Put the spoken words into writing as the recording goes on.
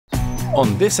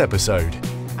On this episode,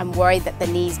 I'm worried that the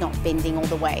knee's not bending all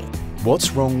the way.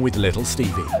 what's wrong with little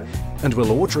Stevie? And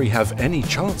will Audrey have any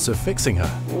chance of fixing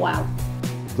her? Wow.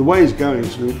 The way he's going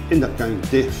is going to end up going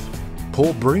deaf.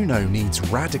 Poor Bruno needs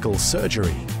radical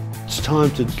surgery. It's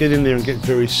time to get in there and get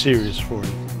very serious for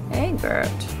him. Egbert.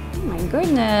 Oh my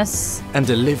goodness. And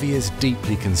Olivia's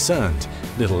deeply concerned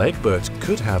little Egbert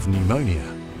could have pneumonia.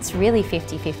 It's really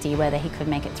 50-50 whether he could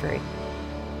make it through.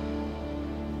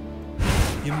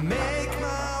 You make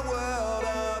my world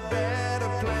a better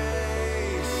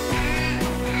place.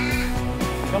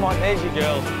 Come on, there's your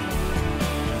girl.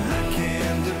 I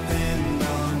can depend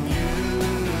on you.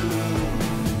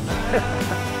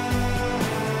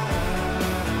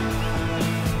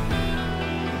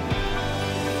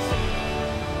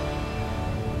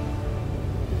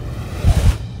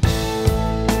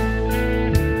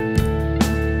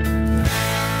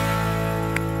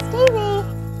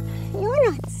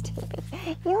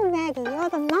 You're Maggie, you're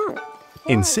the mum.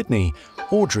 In Sydney,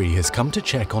 Audrey has come to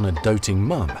check on a doting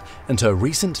mum and her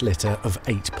recent litter of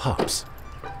 8 pups.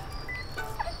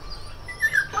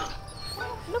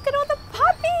 Look at all the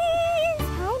puppies!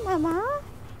 Hi, Mama.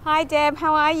 Hi Deb,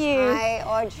 how are you? Hi,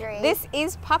 Audrey. This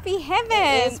is puppy heaven.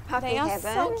 It is puppy they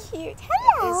heaven. Are so cute. It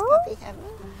Hello. is puppy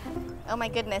heaven. Oh my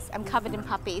goodness, I'm covered in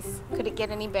puppies. Could it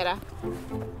get any better?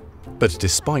 But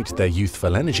despite their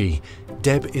youthful energy,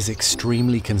 Deb is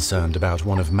extremely concerned about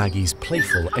one of Maggie's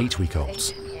playful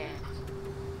 8-week-olds.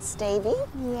 Stevie?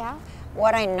 Yeah.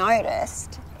 What I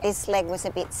noticed, his leg was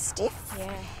a bit stiff.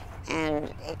 Yeah.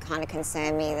 And it kind of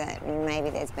concerned me that maybe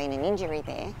there's been an injury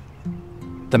there.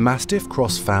 The Mastiff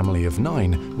Cross family of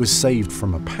 9 was saved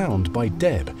from a pound by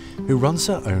Deb, who runs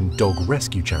her own dog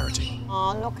rescue charity.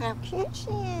 Oh, look how cute she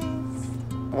is.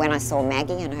 When I saw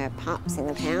Maggie and her pups in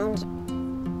the pound,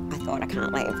 I thought I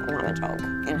can't leave a mama dog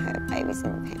and her babies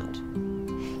in the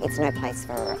pound. It's no place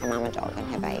for a mama dog and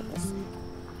her babies.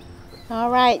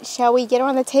 All right, shall we get her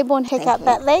on the table and check out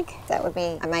that leg? That would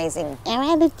be amazing. All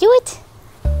right, let's do it.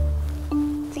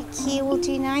 Thank you, will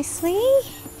do nicely.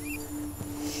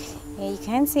 Yeah, you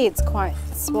can see it's quite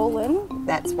swollen.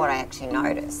 That's what I actually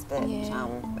noticed, that Yeah.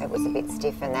 it was a bit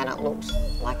stiff and then it looked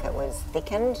like it was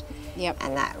thickened. Yep.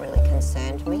 And that really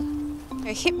concerned me.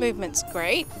 Her hip movement's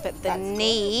great, but the That's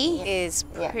knee good. is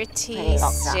Yeah, pretty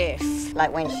locked stiff. up.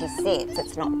 Like when she sits,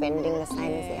 it's not bending the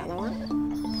same as the other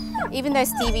one. Even though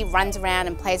Stevie runs around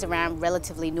and plays around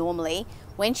relatively normally,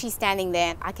 when she's standing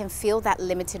there, I can feel that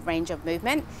limited range of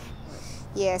movement.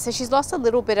 Yeah, so she's lost a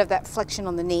little bit of that flexion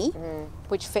on the knee,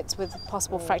 which fits with a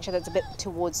possible fracture that's a bit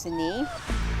towards the knee.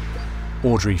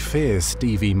 Audrey fears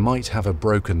Stevie might have a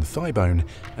broken thigh bone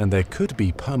and there could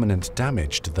be permanent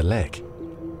damage to the leg.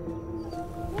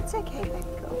 It's okay, baby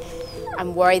girl.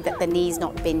 I'm worried that the knee's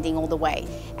not bending all the way.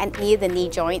 And near the knee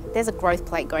joint, there's a growth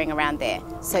plate going around there.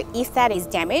 So if that is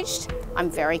damaged, I'm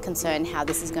very concerned how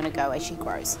this is going to go as she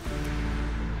grows.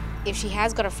 If she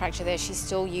has got a fracture there, she's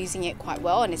still using it quite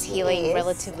well and is healing Yes.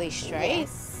 relatively straight.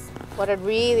 Yes. What I'd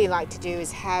really like to do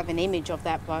is have an image of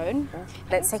that bone.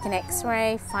 Let's take an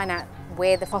x-ray, find out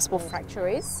where the possible fracture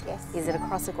is. Yes. Is it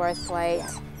across the growth plate?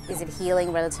 Is it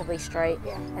healing relatively straight?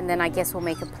 Yeah. And then I guess we'll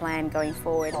make a plan going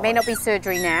forward. It may not be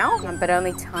surgery now, but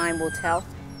only time will tell.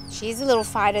 She's a little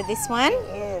fighter, this one.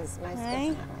 It is, most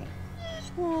Right. definitely.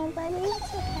 Oh, baby,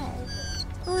 it's okay.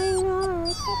 I know,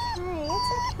 it's okay,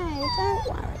 it's okay, don't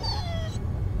worry.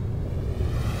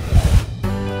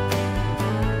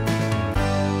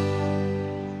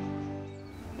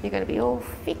 You're going to be all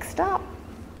fixed up.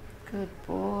 Good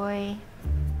boy.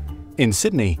 In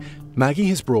Sydney, Maggie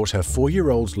has brought her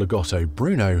 4-year-old Lagotto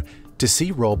Bruno to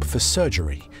see Rob for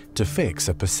surgery to fix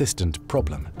a persistent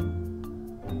problem.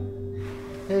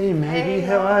 Hey Maggie,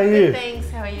 how are you? Thanks,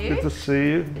 how are you? Good to see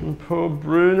you. And poor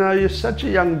Bruno, you're such a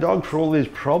young dog for all these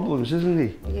problems, isn't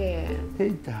he? Yeah. Hey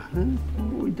darling,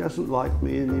 oh, he doesn't like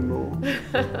me anymore.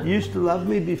 You used to love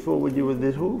me before when you were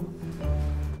little.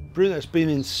 Bruno's been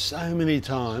in so many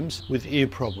times with ear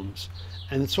problems,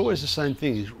 and it's always the same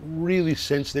thing. He's really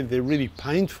sensitive, they're really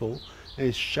painful, and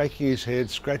he's shaking his head,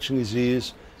 scratching his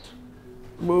ears.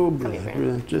 Well,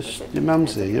 Bruno, just, your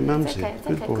mum's there, your mum's there.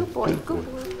 Good boy.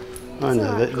 I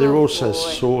know, they're all so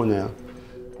sore now.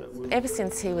 Ever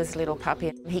since he was a little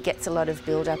puppy, he gets a lot of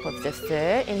build-up of the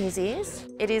fur in his ears.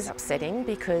 It is upsetting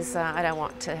because I don't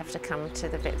want to have to come to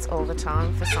the vets all the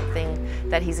time for something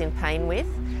that he's in pain with.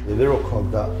 Yeah, they're all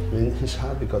clogged up. I mean, he's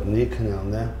hardly got an ear canal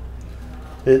now.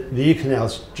 The ear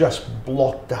canal's just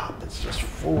blocked up. It's just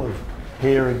full of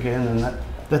hair again, and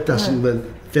that doesn't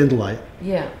ventilate.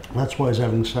 Yeah. That's why he's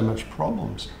having so much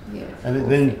problems. Yeah. And it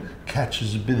then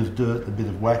catches a bit of dirt, a bit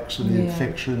of wax, and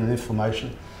infection and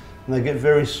inflammation. And they get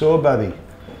very sore, buddy.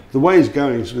 The way he's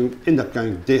going, he's going to end up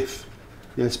going deaf.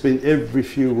 You know, it's been every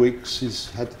few weeks he's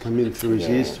had to come in through his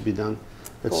ears to be done.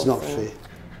 It's not fair.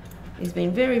 He's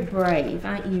been very brave,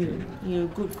 aren't you? You're a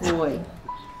good boy.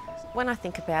 When I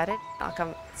think about it,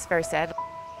 it's very sad.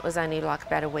 It was only like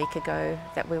about a week ago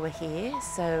that we were here,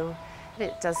 so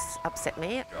it does upset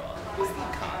me.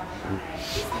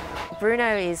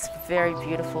 Bruno is a very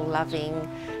beautiful, loving,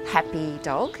 happy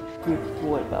dog. Good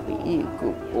boy, Bubby. You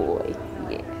good boy.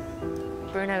 Yeah.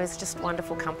 Bruno is just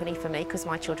wonderful company for me because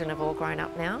my children have all grown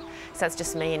up now. So it's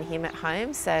just me and him at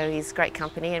home, so he's great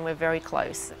company and we're very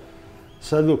close.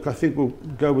 So look, I think we'll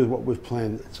go with what we've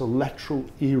planned. It's a lateral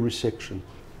ear resection.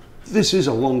 This is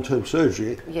a long-term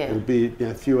surgery. Yeah. It'll be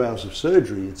a few hours of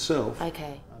surgery itself.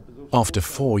 Okay. After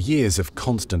 4 years of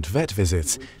constant vet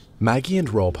visits, Maggie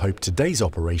and Rob hope today's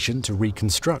operation to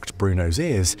reconstruct Bruno's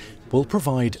ears will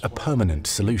provide a permanent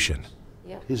solution.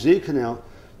 His ear canal,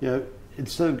 you know,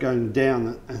 instead of going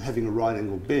down and having a right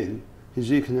angle bend,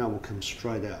 his ear canal will come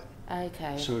straight out.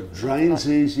 Okay. So it drains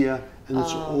easier and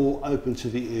it's all open to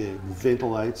the ear,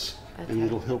 ventilates, and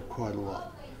it'll help quite a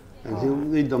lot. And he'll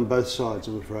need on both sides,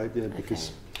 I'm afraid,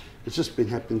 because it's just been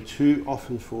happening too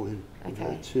often for him.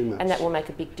 Okay. Too much. And that will make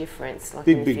a big difference, like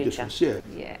in the Big future. difference, yeah.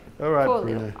 Yeah. All right, Poor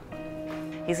Bruno. little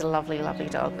pup. He's a lovely, lovely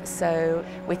dog. So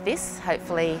with this,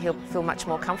 hopefully he'll feel much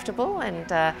more comfortable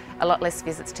and a lot less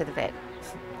visits to the vet.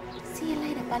 See you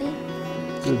later, buddy.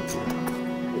 Good.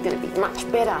 You're going to be much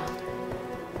better.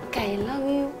 Okay, love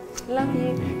you. Love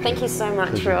you. Thank you so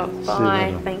much, Rob. See you Bye.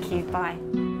 later. Thank you. Bye.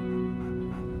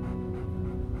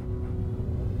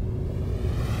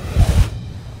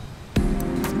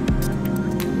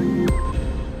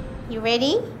 You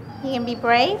ready? You can be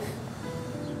brave?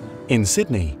 In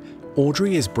Sydney,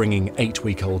 Audrey is bringing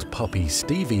 8-week-old puppy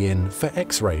Stevie in for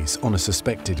x-rays on a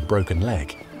suspected broken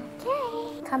leg.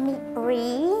 Okay. Come meet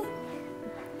Bree.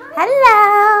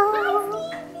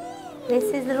 Hello. This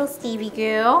is little Stevie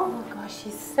girl. Oh gosh,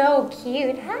 she's so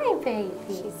cute. Hi, baby.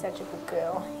 She's such a good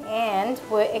girl. And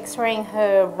we're x-raying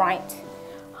her right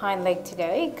hind leg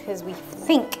today because we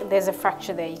think there's a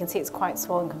fracture there. You can see it's quite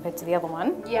swollen compared to the other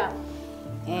one. Yeah.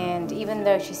 And even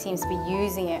though she seems to be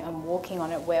using it and walking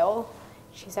on it well,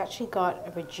 she's actually got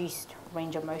a reduced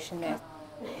range of motion there.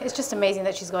 It's just amazing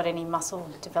that she's got any muscle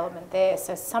development there.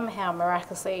 So somehow,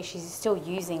 miraculously, she's still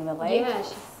using the leg. Yeah.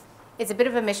 It's a bit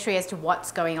of a mystery as to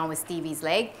what's going on with Stevie's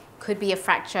leg. Could be a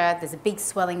fracture, there's a big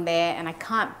swelling there, and I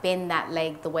can't bend that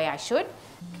leg the way I should.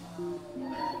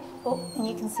 Oh, and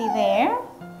you can see there,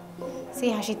 see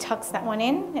how she tucks that one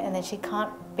in, and then she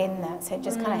can't bend that, so it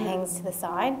just kind of hangs to the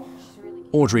side.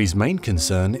 Audrey's main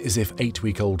concern is if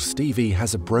 8-week-old Stevie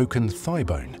has a broken thigh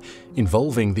bone,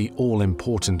 involving the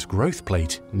all-important growth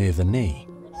plate near the knee.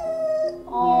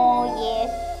 Oh,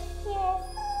 yes, yes.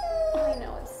 I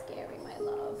know it's scary, my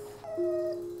love.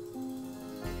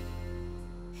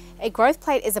 A growth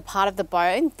plate is a part of the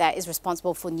bone that is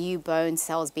responsible for new bone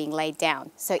cells being laid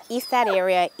down. So if that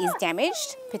area is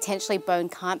damaged, potentially bone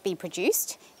can't be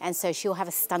produced, and so she'll have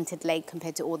a stunted leg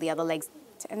compared to all the other legs.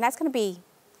 And that's going to be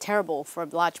terrible for a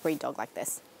large breed dog like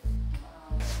this.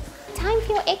 Time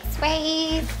for your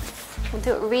x-rays. We'll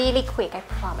do it really quick, I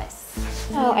promise.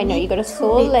 Oh, I know you got a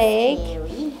sore leg.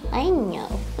 I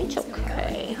know. It's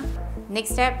okay.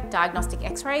 Next step, diagnostic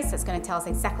x-rays. That's going to tell us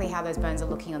exactly how those bones are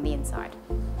looking on the inside.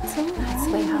 It's all right,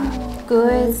 sweetheart.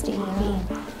 Good, Stevie.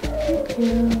 Thank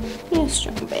you. You're a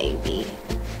strong baby.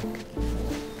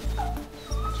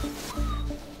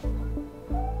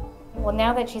 Well,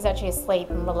 now that she's actually asleep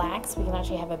and relaxed, we can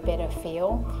actually have a better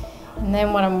feel. And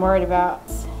then what I'm worried about,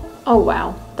 Oh,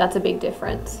 wow. That's a big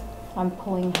difference. I'm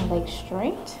pulling her leg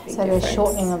straight. Big So there's difference.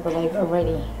 shortening of the leg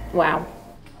already. Wow.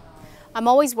 I'm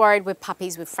always worried with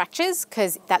puppies with fractures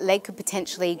because that leg could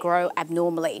potentially grow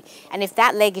abnormally. And if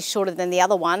that leg is shorter than the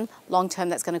other one, long term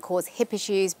that's going to cause hip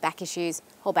issues, back issues,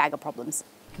 whole bag of problems.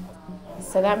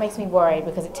 So that makes me worried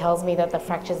because it tells me that the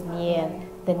fracture's near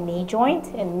the knee joint,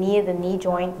 and near the knee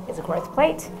joint is a growth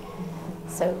plate.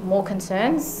 So more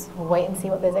concerns. We'll wait and see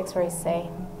what those x-rays say.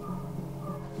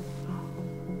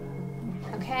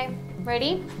 Okay,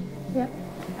 ready? Yeah.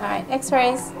 All right,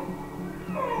 x-rays.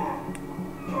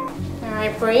 All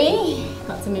right, Bree,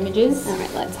 got some images. All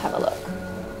right, let's have a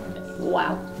look.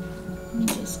 Wow. Let me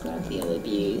just grab the other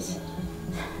views.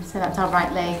 So that's our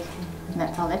right leg, and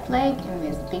that's our left leg, and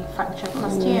there's a big fracture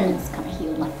across here, and it's kind of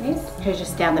healed like this. Here's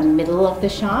just down the middle of the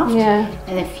shaft. Yeah.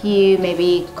 And a few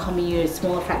maybe comminuted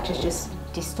smaller fractures just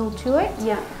distal to it.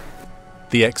 Yeah.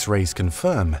 The x-rays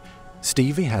confirm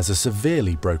Stevie has a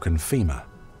severely broken femur.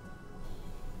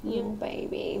 You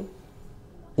baby.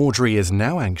 Audrey is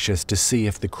now anxious to see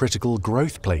if the critical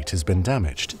growth plate has been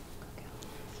damaged.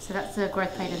 So So that's the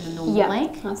growth plate in the normal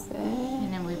leg. That's it.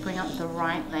 And then we bring up the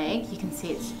right leg. You can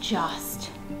see it's just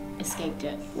escaped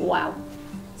it. Wow.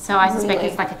 So I suspect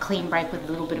it's like a clean break with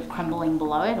a little bit of crumbling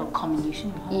below it or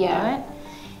comminution below it.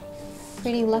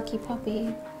 Pretty lucky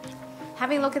puppy.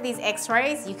 Having a look at these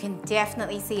x-rays, you can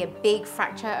definitely see a big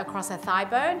fracture across her thigh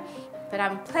bone, but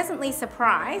I'm pleasantly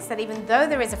surprised that even though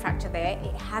there is a fracture there,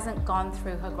 it hasn't gone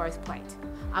through her growth plate.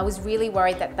 I was really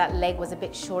worried that that leg was a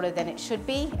bit shorter than it should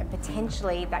be and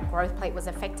potentially that growth plate was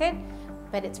affected,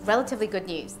 but it's relatively good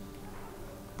news.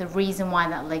 The reason why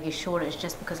that leg is shorter is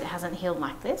just because it hasn't healed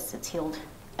like this, it's healed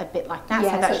a bit like that,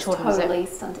 Yeah, so that it's shortens totally it.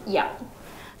 stunted. Yeah.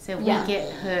 So we get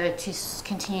her to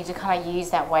continue to kind of use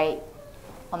that weight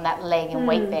on that leg and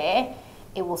weight there,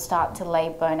 it will start to lay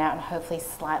bone out and hopefully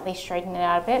slightly straighten it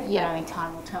out a bit, but only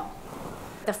time will tell.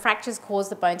 The fractures cause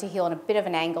the bone to heal on a bit of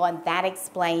an angle and that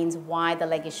explains why the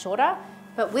leg is shorter,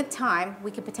 but with time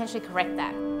we could potentially correct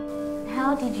that.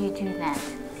 How did you do that?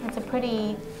 It's a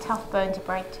pretty tough bone to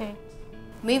break too.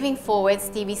 Moving forward,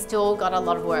 Stevie's still got a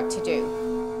lot of work to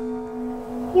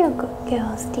do. You're a good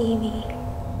girl, Stevie.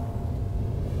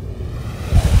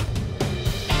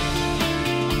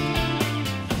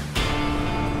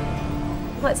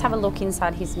 Let's have a look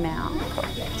inside his mouth.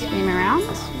 Spin him around.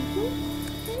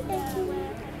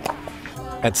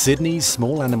 At Sydney's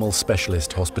small animal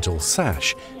specialist hospital,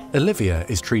 Sash, Olivia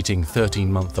is treating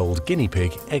 13-month-old guinea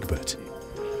pig, Egbert.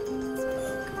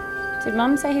 Did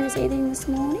Mum say he was eating this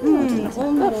morning?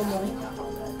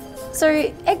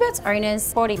 So Egbert's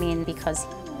owners brought him in because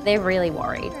they're really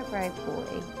worried. Brave boy.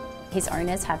 His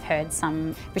owners have heard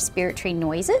some respiratory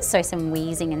noises, so some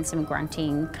wheezing and some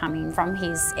grunting coming from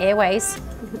his airways.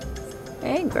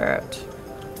 Egbert,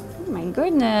 oh my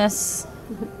goodness,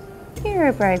 you're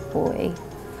a brave boy.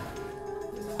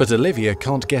 But Olivia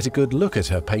can't get a good look at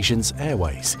her patient's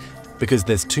airways because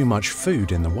there's too much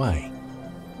food in the way.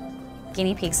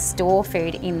 Guinea pigs store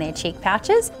food in their cheek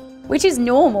pouches, which is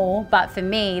normal, but for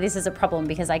me, this is a problem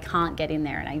because I can't get in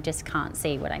there and I just can't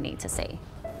see what I need to see.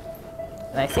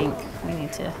 I think we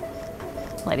need to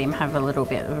let him have a little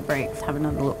bit of a break, have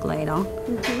another look later.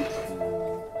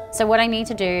 So what I need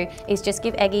to do is just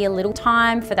give Eggie a little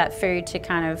time for that food to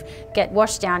kind of get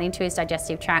washed down into his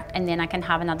digestive tract and then I can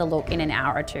have another look in an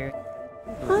hour or two.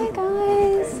 Hi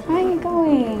guys, how are you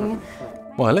going?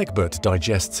 While Egbert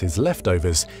digests his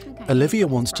leftovers, Olivia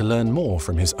wants to learn more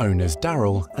from his owners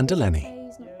Daryl and Eleni.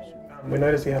 We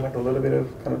noticed he had like a little bit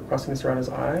of kind of crustiness around his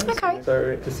eyes. Okay.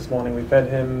 So just this morning we fed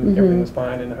him, everything was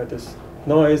fine, and I heard this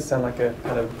noise, sound like a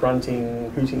kind of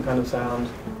grunting, hooting kind of sound.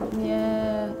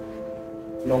 Yeah.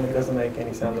 Normally he doesn't make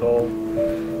any sound at all. I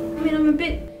mean, I'm a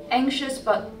bit anxious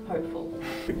but hopeful.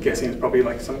 I'm guessing it's probably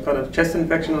like some kind of chest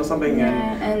infection or something.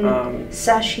 Yeah, and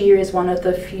Sash here is one of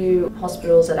the few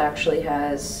hospitals that actually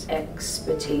has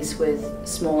expertise with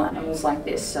small animals like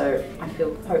this, so I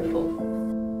feel hopeful.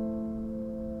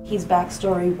 His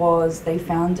backstory was they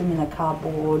found him in a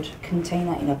cardboard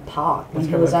container in a park when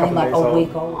he was only like a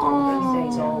week old or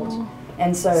days old.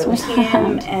 And so it was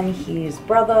him and his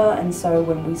brother, and so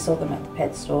when we saw them at the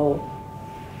pet store.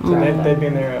 So they'd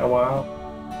been there a while?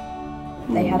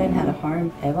 They hadn't had a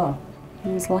home ever. It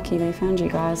was lucky they found you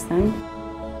guys then.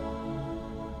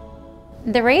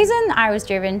 The reason I was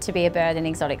driven to be a bird and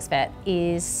exotics vet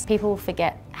is people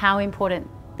forget how important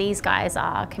these guys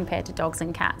are compared to dogs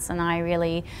and cats, and I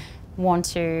really want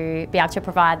to be able to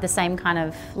provide the same kind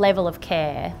of level of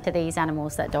care to these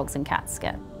animals that dogs and cats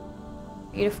get.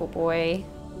 Beautiful boy.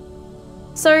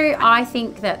 So I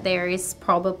think that there is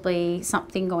probably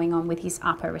something going on with his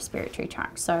upper respiratory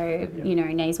tract. So, you know,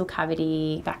 nasal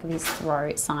cavity, back of his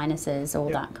throat, sinuses, all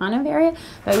that kind of area.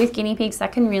 But with guinea pigs,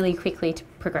 that can really quickly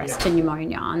progress to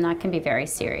pneumonia, and that can be very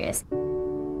serious.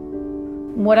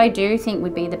 What I do think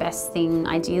would be the best thing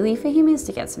ideally for him is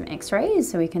to get some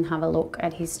x-rays so we can have a look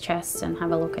at his chest and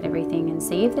have a look at everything and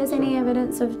see if there's any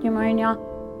evidence of pneumonia.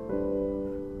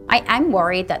 I am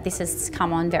worried that this has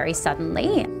come on very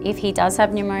suddenly. If he does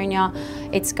have pneumonia,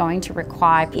 it's going to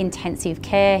require intensive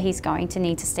care. He's going to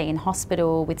need to stay in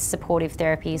hospital with supportive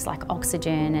therapies like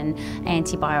oxygen and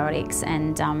antibiotics,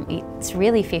 and it's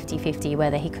really 50-50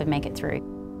 whether he could make it through.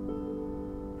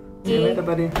 See you later,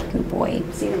 buddy. Good boy.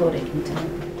 See you later,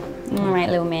 Kinton. All right,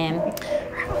 little man.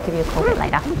 I'll give you a call bit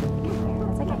later.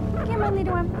 That's okay. Come on,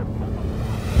 little one.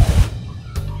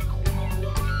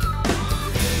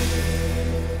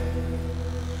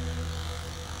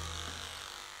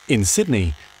 In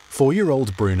Sydney,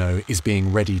 4-year-old Bruno is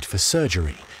being readied for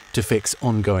surgery to fix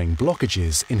ongoing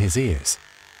blockages in his ears.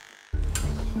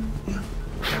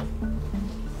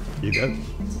 You go.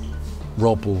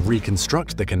 Rob will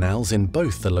reconstruct the canals in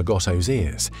both the Lagotto's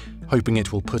ears, hoping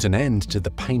it will put an end to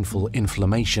the painful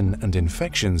inflammation and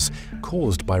infections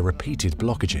caused by repeated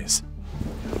blockages.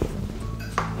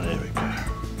 There we go.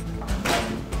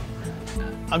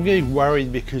 I'm getting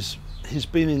worried because he's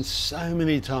been in so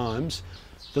many times.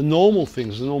 The normal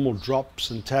things, the normal drops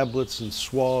and tablets and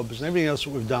swabs and everything else that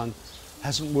we've done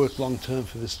hasn't worked long term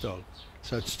for this dog.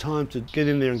 So it's time to get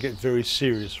in there and get very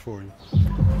serious for him.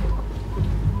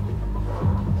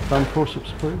 Thumb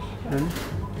forceps, please, Annie.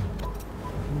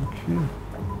 Thank you.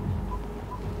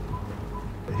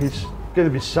 He's going to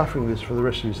be suffering this for the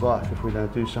rest of his life if we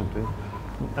don't do something.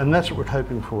 And that's what we're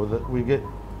hoping for, that we get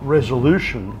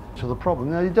resolution to the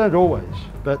problem. Now, you don't always,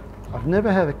 but I've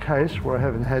never had a case where I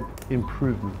haven't had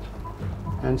improvement.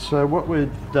 And so what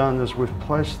we've done is we've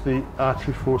placed the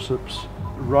artery forceps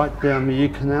right down the ear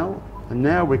canal, and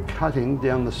now we're cutting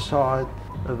down the side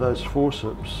of those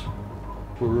forceps.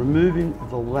 We're removing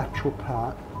the lateral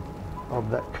part of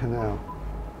that canal.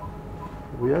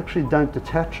 We actually don't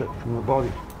detach it from the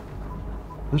body.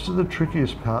 This is the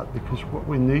trickiest part, because what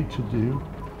we need to do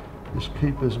is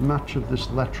keep as much of this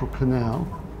lateral canal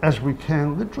as we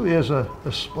can, literally as a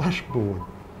splashboard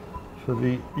for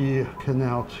the ear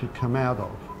canal to come out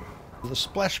of. The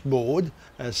splashboard,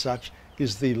 as such,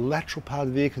 is the lateral part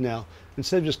of the ear canal.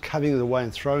 Instead of just cutting it away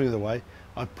and throwing it away,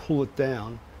 I pull it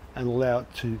down and allow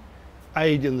it to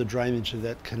aid in the drainage of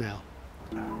that canal.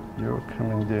 You're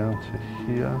coming down to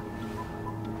here,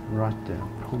 right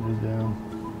down, pull you down,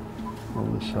 pull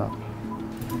this up.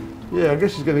 Yeah, I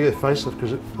guess he's going to get a facelift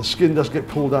because the skin does get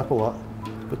pulled up a lot,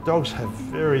 but dogs have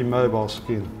very mobile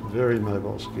skin, very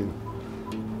mobile skin.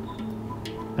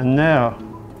 And now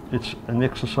it's an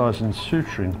exercise in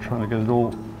suturing, trying to get it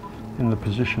all in the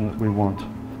position that we want.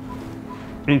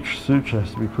 Each suture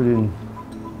has to be put in,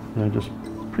 just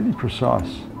pretty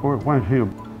precise, or it won't heal.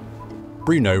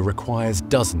 Bruno requires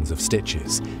dozens of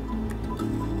stitches.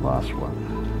 Last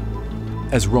one.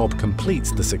 As Rob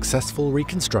completes the successful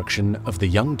reconstruction of the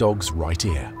young dog's right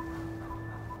ear.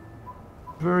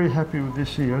 Very happy with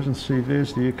this ear. As you can see,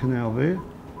 there's the ear canal there.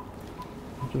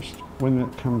 Just when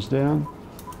it comes down,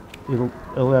 it'll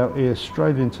allow air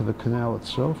straight into the canal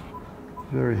itself.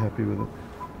 Very happy with it.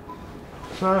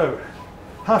 So,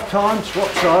 half time, swap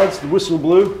sides, the whistle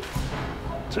blew.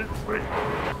 2, 3.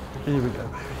 Here we go,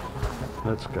 baby.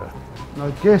 Let's go.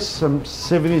 I guess some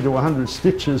 70 to 100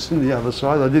 stitches in the other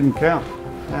side. I didn't count.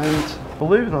 And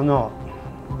believe it or not,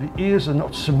 the ears are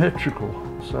not symmetrical.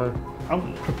 So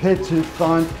I'm prepared to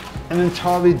find an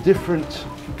entirely different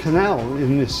canal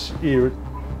in this ear.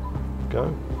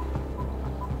 Go.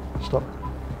 Stop.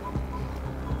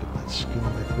 Get that skin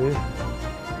back there.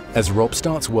 As Rob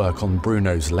starts work on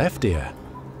Bruno's left ear,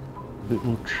 A bit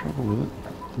more trouble with it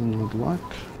than I'd like.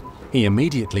 he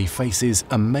immediately faces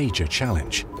a major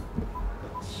challenge.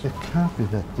 It can't be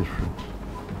that different.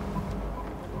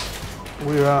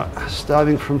 We are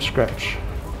starting from scratch.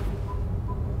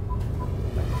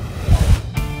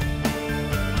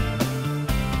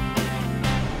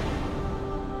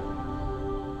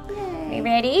 You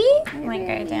ready? I'm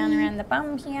gonna go down around the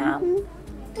bum here.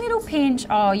 Little pinch.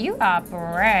 Oh, you are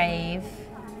brave.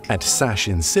 At Sash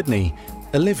in Sydney,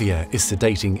 Olivia is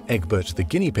sedating Egbert the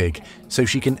guinea pig so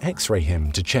she can x-ray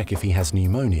him to check if he has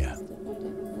pneumonia.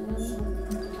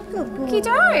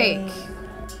 Okey-doke.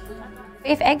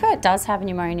 If Egbert does have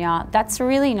pneumonia, that's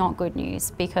really not good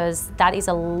news because that is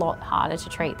a lot harder to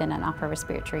treat than an upper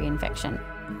respiratory infection.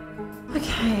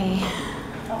 Okay.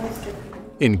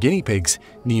 In guinea pigs,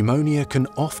 pneumonia can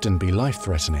often be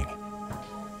life-threatening.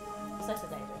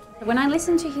 When I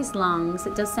listen to his lungs,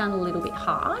 it does sound a little bit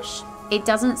harsh. It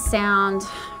doesn't sound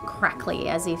crackly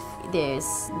as if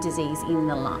there's disease in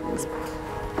the lungs.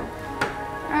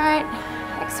 All right,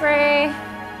 X-ray.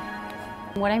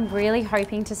 What I'm really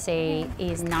hoping to see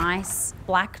is nice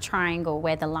black triangle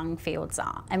where the lung fields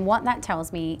are. And what that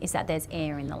tells me is that there's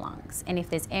air in the lungs. And if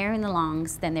there's air in the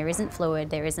lungs, then there isn't fluid,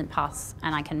 there isn't pus,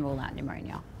 and I can rule out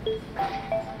pneumonia.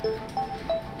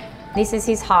 This is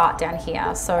his heart down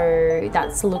here, so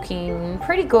that's looking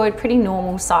pretty good, pretty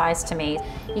normal size to me.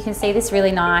 You can see this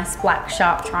really nice black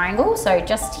sharp triangle, so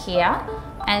just here,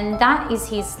 and that is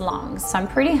his lungs. So I'm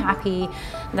pretty happy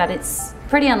that it's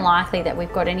pretty unlikely that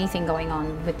we've got anything going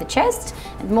on with the chest,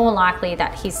 and more likely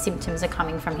that his symptoms are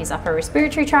coming from his upper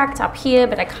respiratory tract up here,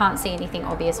 but I can't see anything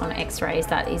obvious on x-rays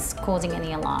that is causing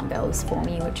any alarm bells for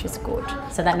me, which is good.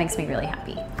 So that makes me really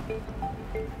happy.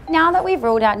 Now that we've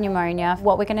ruled out pneumonia,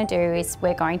 what we're going to do is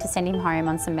we're going to send him home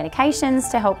on some medications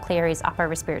to help clear his upper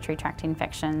respiratory tract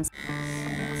infections.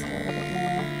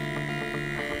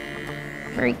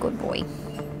 Very good boy.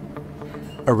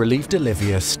 a relieved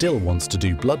Olivia still wants to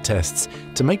do blood tests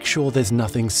to make sure there's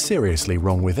nothing seriously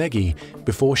wrong with Eggy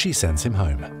before she sends him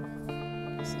home.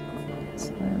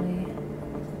 Slowly.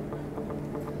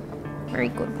 Very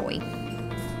good boy.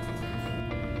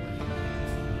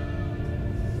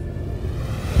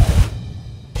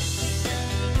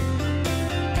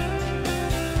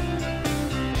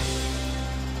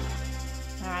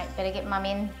 Alright, better get Mum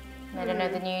in. Let her know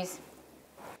the news.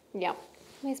 Yep.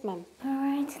 Where's Mum?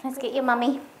 Alright, let's get your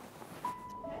mummy.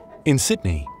 In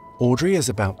Sydney, Audrey is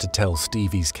about to tell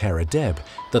Stevie's carer Deb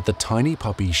that the tiny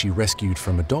puppy she rescued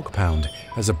from a dog pound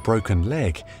has a broken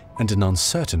leg and an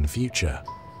uncertain future.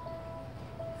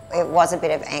 It was a bit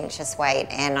of anxious wait,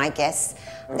 and I guess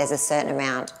there's a certain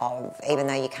amount of, even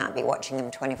though you can't be watching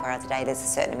them 24 hours a day, there's a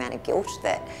certain amount of guilt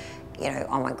that, you know,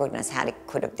 oh my goodness,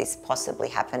 could have this possibly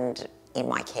happened in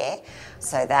my care?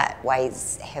 So that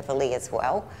weighs heavily as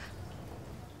well.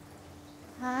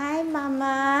 Hi,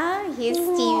 Mama. Here's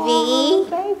Stevie. Oh,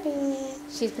 baby.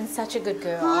 She's been such a good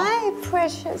girl. Hi,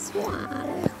 precious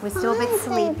one. We're still a bit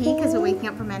sleepy because we're waking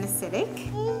up from anesthetic.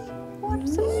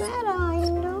 What's the matter? I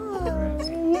know.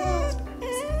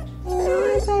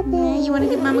 Yeah, you want to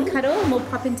give Mum a cuddle and we'll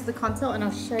pop into the console and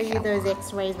I'll show you those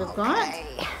x-rays we've got.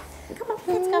 Come on,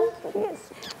 let's go.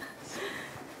 Yes.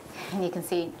 And you can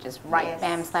see just right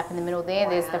bam slap in the middle there,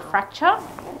 there's the fracture.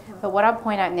 But what I'll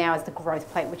point out now is the growth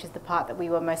plate, which is the part that we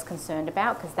were most concerned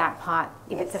about, because that part,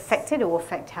 if it's affected, it will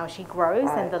affect how she grows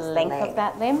and the length of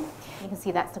that limb. You can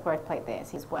see that's the growth plate there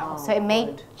as well. So it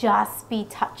may just be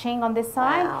touching on this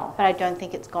side, but I don't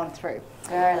think it's gone through.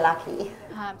 Very lucky.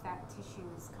 That tissue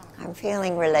is kind of... I'm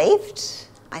feeling relieved.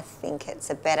 I think it's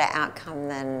a better outcome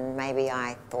than maybe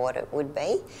I thought it would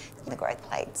be. The growth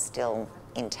plate's still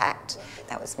intact.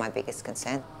 That was my biggest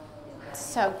concern.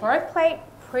 So growth plate,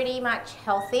 pretty much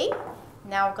healthy.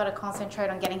 Now I've got to concentrate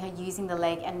on getting her using the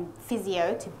leg and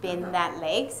physio to bend that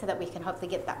leg so that we can hopefully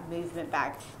get that movement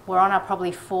back. We're on our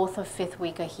probably 4th or 5th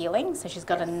week of healing, so she's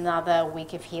got another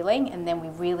week of healing, and then we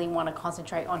really want to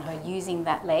concentrate on her using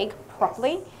that leg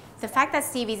properly. The fact that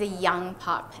Stevie's a young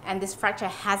pup and this fracture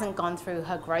hasn't gone through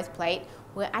her growth plate,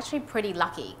 we're actually pretty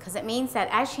lucky, because it means that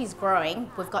as she's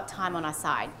growing, we've got time on our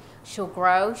side. She'll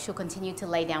grow, she'll continue to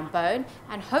lay down bone,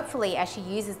 and hopefully as she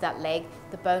uses that leg,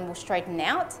 the bone will straighten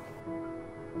out.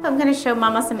 I'm going to show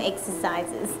Mama some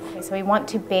exercises. Okay, so we want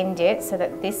to bend it so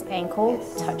that this ankle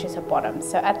touches her bottom.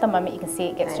 So at the moment you can see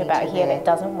it gets to about here and it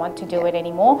doesn't want to do it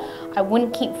anymore. I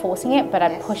wouldn't keep forcing it, but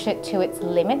I'd push it to its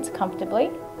limit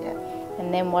comfortably.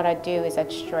 And then what I'd do is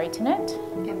I'd straighten it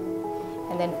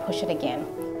and then push it again.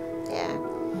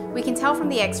 We can tell from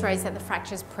the x-rays that the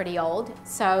fracture is pretty old.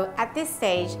 So at this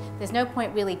stage, there's no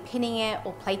point really pinning it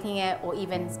or plating it or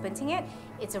even splinting it.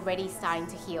 It's already starting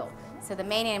to heal. So the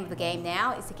main aim of the game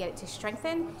now is to get it to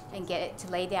strengthen and get it to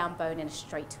lay down bone in a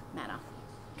straight manner.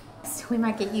 So we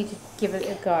might get you to give it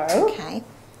a go. Okay,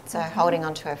 so holding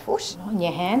onto her foot. On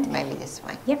your hand. Maybe this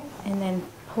way. Yep, and then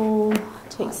pull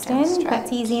to extend.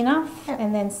 That's easy enough.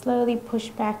 And then slowly push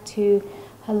back to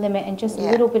her limit and just a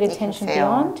little bit of tension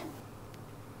beyond.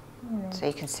 So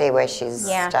you can see where she's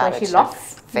started where she to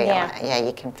locks. feel it. Yeah,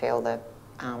 you can feel the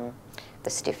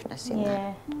stiffness in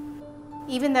there.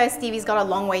 Even though Stevie's got a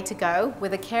long way to go,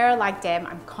 with a carer like Deb,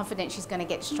 I'm confident she's going to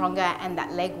get stronger and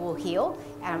that leg will heal.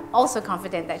 And I'm also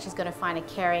confident that she's going to find a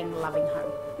caring, loving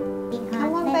home.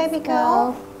 Come on, baby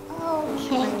girl.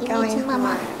 Okay, give going it to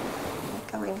Mama.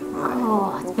 Going home.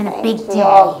 Oh, it's been a big day.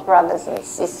 Your brothers and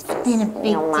sisters. It's been a big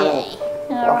day. All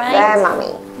Your right. fur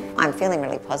mummy. I'm feeling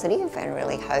really positive and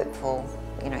really hopeful,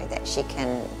 you know, that she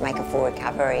can make a full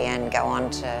recovery and go on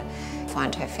to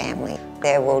find her family.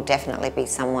 There will definitely be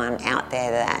someone out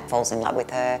there that falls in love with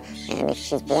her, and if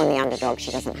she's born the underdog,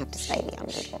 she doesn't have to stay the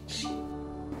underdog.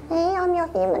 Hey, I'm your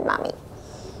human mummy.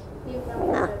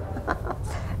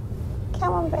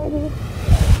 Come on, baby.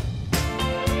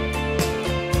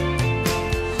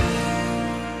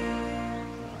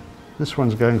 This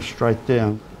one's going straight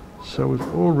down, so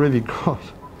we've already got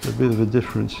a bit of a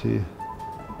difference here.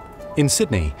 In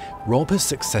Sydney, Rob has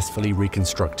successfully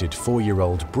reconstructed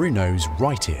 4-year-old Bruno's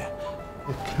right ear.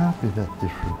 It can't be that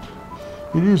different.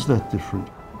 It is that different.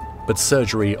 But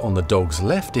surgery on the dog's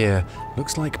left ear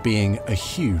looks like being a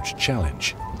huge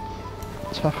challenge.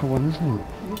 Tougher one, isn't it?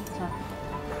 It's tough.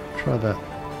 Try that.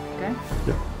 Okay.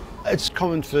 Yep. It's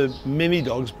common for many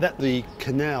dogs that the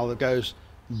canal that goes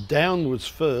downwards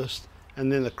first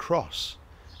and then across.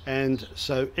 And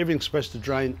so everything's supposed to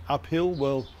drain uphill.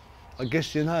 Well, I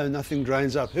guess you know, nothing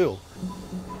drains uphill.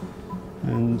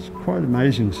 And it's quite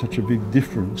amazing, such a big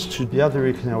difference to the other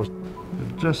ear canals.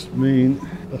 It just mean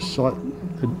a slight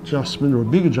adjustment, or a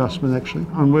big adjustment actually,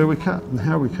 on where we cut and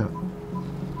how we cut.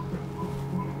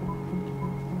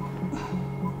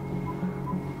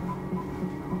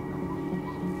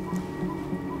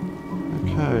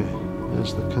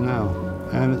 is the canal,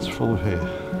 and it's full of hair.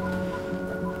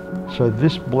 So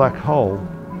this black hole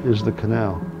is the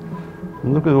canal.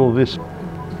 And look at all this.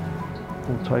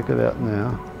 We'll take it out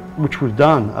now, which we've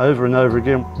done over and over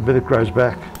again, but it grows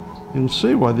back. You can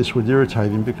see why this would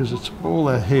irritate him, because it's all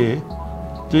that hair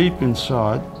deep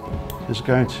inside is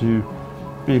going to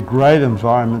be a great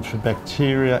environment for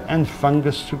bacteria and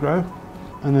fungus to grow.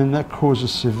 And then that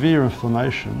causes severe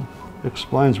inflammation.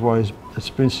 Explains why it's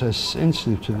been so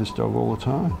sensitive to this dog all the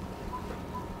time.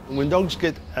 When dogs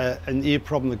get an ear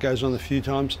problem that goes on a few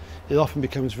times, it often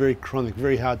becomes very chronic,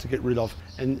 very hard to get rid of.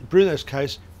 And in Bruno's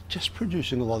case, just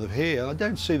producing a lot of hair. I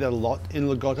don't see that a lot in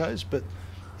Legatos, but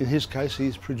in his case,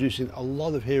 he's producing a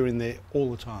lot of hair in there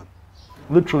all the time.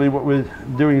 Literally what we're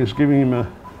doing is giving him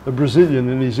a Brazilian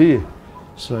in his ear.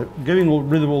 So getting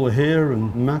rid of all the hair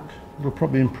and muck will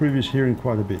probably improve his hearing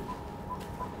quite a bit.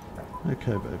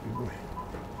 Okay, baby boy.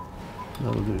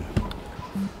 That'll do.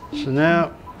 So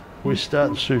now we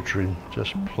start suturing,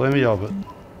 just plenty of it.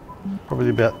 Probably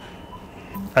about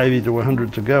 80 to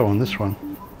 100 to go on this one.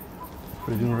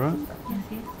 Breathing all right?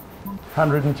 Yes.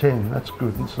 110, that's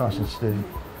good, it's nice and steady.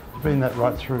 It's been that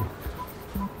right through.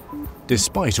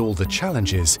 Despite all the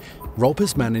challenges, Rob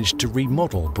has managed to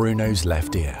remodel Bruno's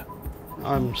left ear.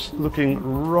 I'm looking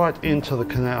right into the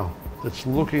canal. It's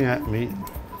looking at me,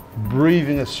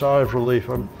 breathing a sigh of relief.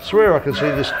 I swear I can see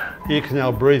this ear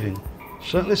canal breathing.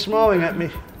 Certainly smiling at me.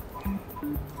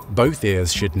 Both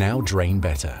ears should now drain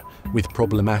better, with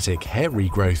problematic hair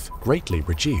regrowth greatly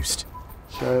reduced.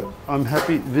 So I'm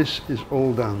happy this is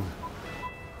all done.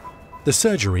 The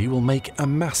surgery will make a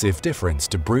massive difference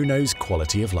to Bruno's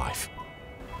quality of life.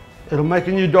 It'll make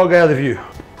a new dog out of you.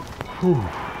 Whew.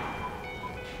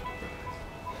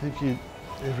 Thank you,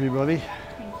 everybody.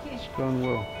 Thank you. It's gone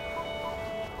well.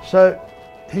 So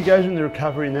he goes into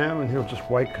recovery now, and he'll just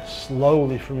wake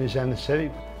slowly from his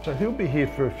anaesthetic. So he'll be here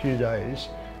for a few days,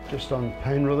 just on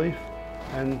pain relief.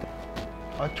 And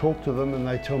I talk to them and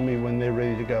they tell me when they're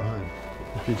ready to go home.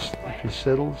 If he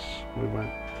settles, we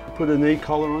won't. Put a knee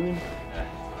collar on him.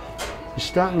 He's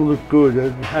starting to look good.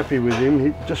 I'm happy with him.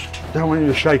 He just don't want him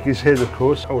to shake his head, of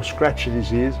course, or scratch at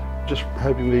his ears. Just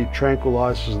hoping the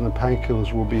tranquilizers and the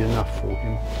painkillers will be enough for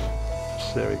him.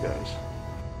 So there he goes.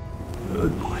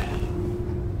 Good boy.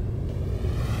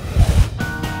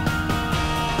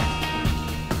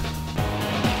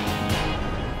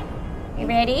 You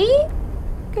ready?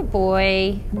 Good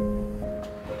boy.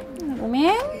 Little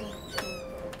man.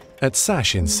 At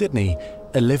Sash in Sydney,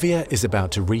 Olivia is about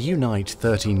to reunite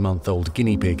 13-month-old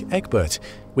guinea pig Egbert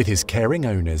with his caring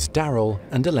owners Daryl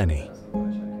and Eleni.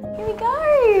 Here we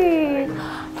go.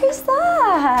 Who's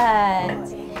that?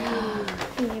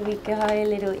 Here we go,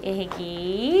 little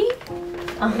Eggy.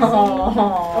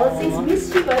 Oh, he's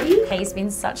missed you, buddy. He's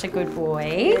been such a good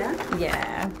boy.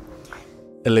 Yeah.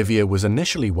 Olivia was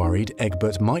initially worried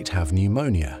Egbert might have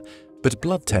pneumonia, but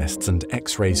blood tests and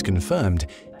x-rays confirmed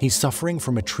he's suffering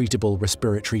from a treatable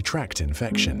respiratory tract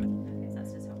infection.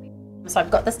 So I've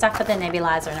got the stuff for the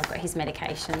nebulizer and I've got his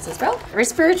medications as well.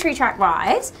 Respiratory tract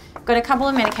wise, I've got a couple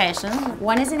of medications.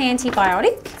 One is an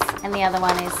antibiotic and the other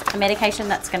one is a medication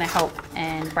that's going to help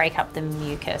and break up the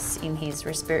mucus in his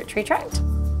respiratory tract.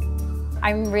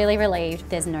 I'm really relieved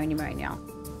there's no pneumonia.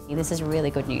 This is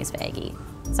really good news for Eggy.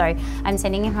 So I'm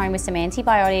sending him home with some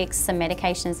antibiotics, some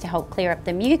medications to help clear up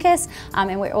the mucus,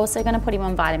 and we're also going to put him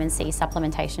on vitamin C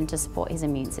supplementation to support his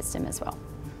immune system as well.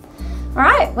 All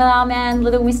right, well our man,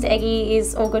 little Mr. Eggy,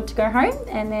 is all good to go home,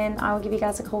 and then I will give you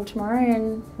guys a call tomorrow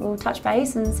and we'll touch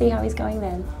base and see how he's going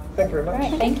then. Thank you very much. All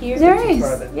right, thank you. No worries.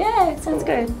 Yeah, sounds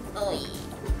good.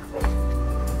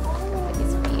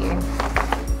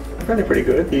 I find it pretty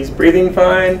good. He's breathing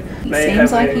fine. He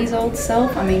seems like his old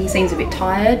self. I mean, he seems a bit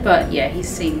tired, but yeah, he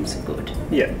seems good.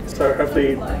 Yeah, so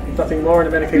hopefully nothing more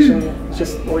and the medication is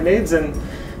just all he needs, and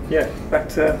yeah, back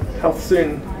to health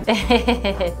soon.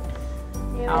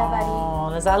 Oh,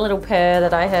 there's that little purr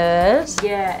that I heard.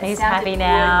 Yeah, he's happy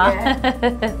now.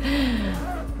 Yeah.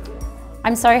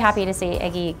 I'm so happy to see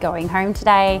Eggy going home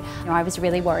today. You know, I was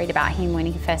really worried about him when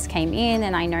he first came in,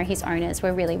 and I know his owners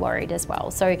were really worried as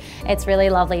well. So it's really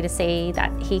lovely to see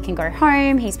that he can go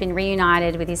home. He's been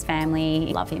reunited with his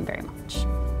family. Love him very much.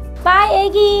 Bye,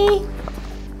 Eggy.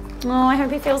 Oh, I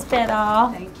hope he feels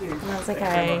better. Thank you. That's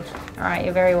okay. All right,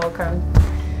 you're very welcome.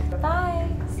 Bye.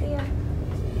 See ya.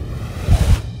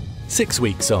 6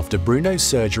 weeks after Bruno's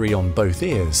surgery on both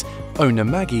ears, owner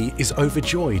Maggie is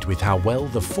overjoyed with how well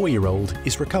the 4-year-old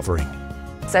is recovering.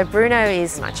 So Bruno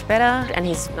is much better and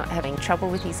he's not having trouble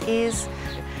with his ears.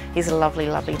 He's a lovely,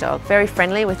 lovely dog. Very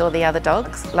friendly with all the other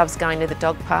dogs. Loves going to the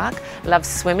dog park. Loves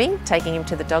swimming, taking him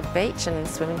to the dog beach and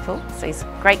swimming pool. So he's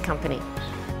great company.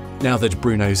 Now that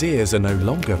Bruno's ears are no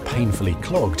longer painfully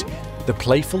clogged, the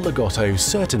playful Lagotto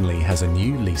certainly has a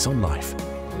new lease on life.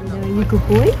 You good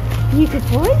boy? You good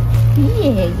boy?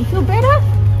 Yeah, you feel better?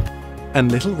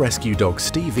 And little rescue dog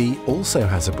Stevie also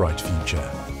has a bright future.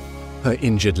 Her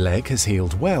injured leg has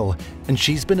healed well, and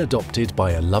she's been adopted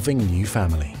by a loving new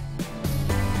family.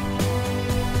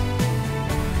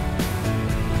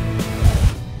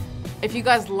 If you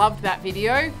guys loved that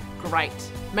video, great.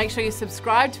 Make sure you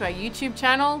subscribe to our YouTube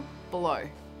channel below.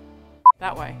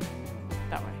 That way.